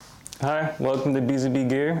Hi, welcome to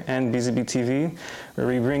BZBGEAR and BZB TV, where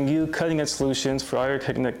we bring you cutting-edge solutions for all your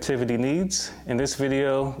connectivity needs. In this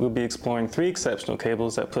video, we'll be exploring 3 exceptional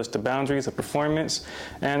cables that push the boundaries of performance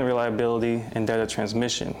and reliability in data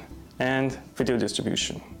transmission and video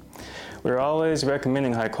distribution. We're always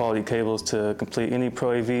recommending high-quality cables to complete any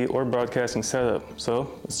Pro AV or broadcasting setup,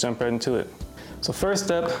 so let's jump right into it. So first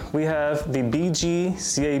up, we have the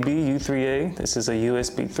BZBGEAR U3A. This is a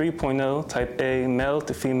USB 3.0 Type A male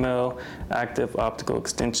to female active optical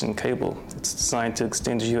extension cable. It's designed to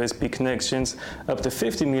extend your USB connections up to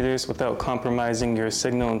 50 meters without compromising your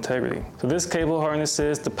signal integrity. So this cable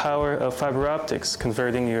harnesses the power of fiber optics,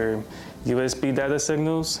 converting your USB data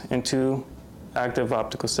signals into active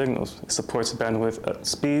optical signals. It supports bandwidth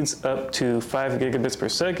speeds up to 5 gigabits per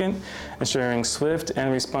second, ensuring swift and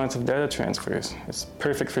responsive data transfers. It's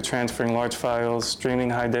perfect for transferring large files, streaming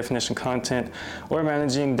high-definition content, or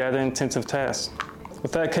managing data-intensive tasks.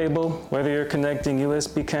 With that cable, whether you're connecting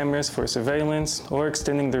USB cameras for surveillance or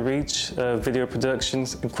extending the reach of video production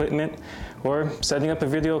equipment or setting up a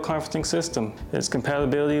video conferencing system, its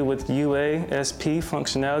compatibility with UASP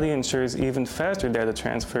functionality ensures even faster data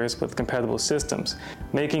transfers with compatible systems,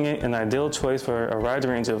 making it an ideal choice for a wide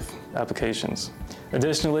range of applications.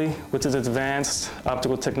 Additionally, with its advanced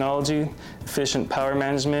optical technology, efficient power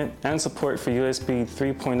management, and support for USB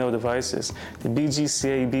 3.0 devices, the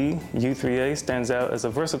BZBGEAR U3A stands out as a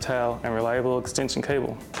versatile and reliable extension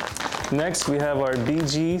cable. Next, we have our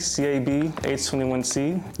BZBGEAR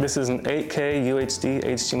H21C. This is an 8K UHD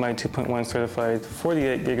HDMI 2.1 certified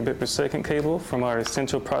 48 gigabit per second cable from our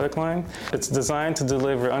essential product line. It's designed to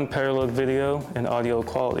deliver unparalleled video and audio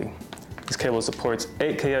quality. This cable supports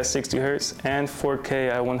 8K at 60 Hz and 4K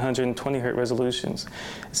at 120 Hz resolutions.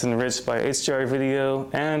 It's enriched by HDR video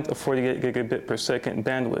and a 48 gigabit per second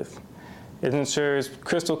bandwidth. It ensures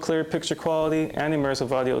crystal clear picture quality and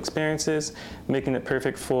immersive audio experiences, making it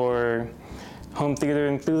perfect for home theater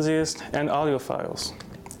enthusiasts and audiophiles.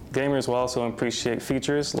 Gamers will also appreciate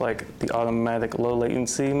features like the automatic low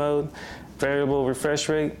latency mode, variable refresh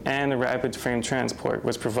rate, and the rapid frame transport,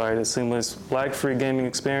 which provide a seamless lag-free gaming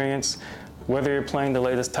experience. Whether you're playing the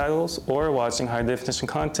latest titles or watching high-definition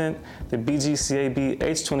content, the BZBGEAR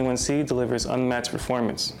H21C delivers unmatched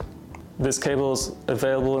performance. This cable is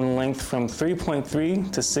available in length from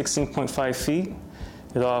 3.3 to 16.5 feet.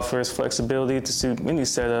 It offers flexibility to suit any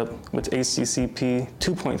setup with HDCP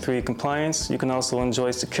 2.3 compliance. You can also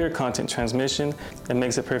enjoy secure content transmission that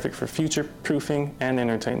makes it perfect for future proofing and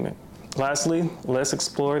entertainment. Lastly, let's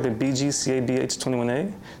explore the BZBGEAR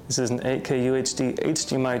H21A. This is an 8K UHD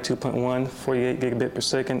HDMI 2.1 48 gigabit per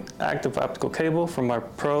second active optical cable from our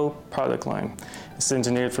Pro product line. It's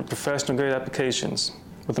engineered for professional grade applications.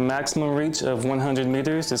 With a maximum reach of 100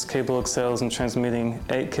 meters, this cable excels in transmitting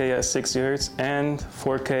 8K at 60 Hz and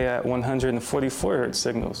 4K at 144 Hz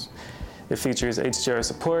signals. It features HDR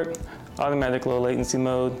support, automatic low latency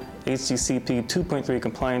mode, HDCP 2.3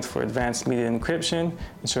 compliance for advanced media encryption,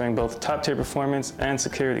 ensuring both top-tier performance and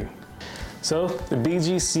security. So, the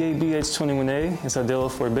BZBGEAR H21A is ideal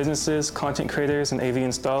for businesses, content creators, and AV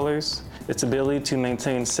installers. Its ability to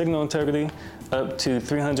maintain signal integrity up to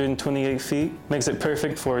 328 feet makes it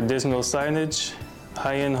perfect for digital signage,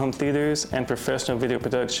 high-end home theaters, and professional video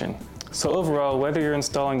production. So overall, whether you're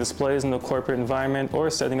installing displays in a corporate environment or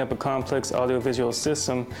setting up a complex audiovisual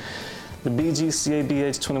system, the BZBGEAR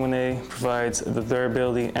H21A provides the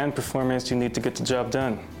durability and performance you need to get the job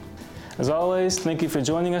done. As always, thank you for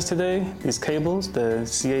joining us today. These cables, the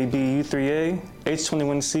CAB U3A,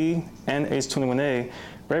 H21C, and H21A,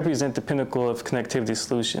 represent the pinnacle of connectivity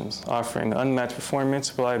solutions, offering unmatched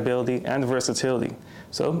performance, reliability, and versatility.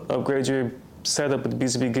 So upgrade your setup with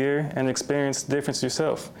BZBGEAR and experience the difference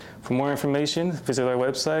yourself. For more information, visit our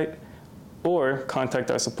website or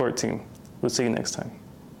contact our support team. We'll see you next time.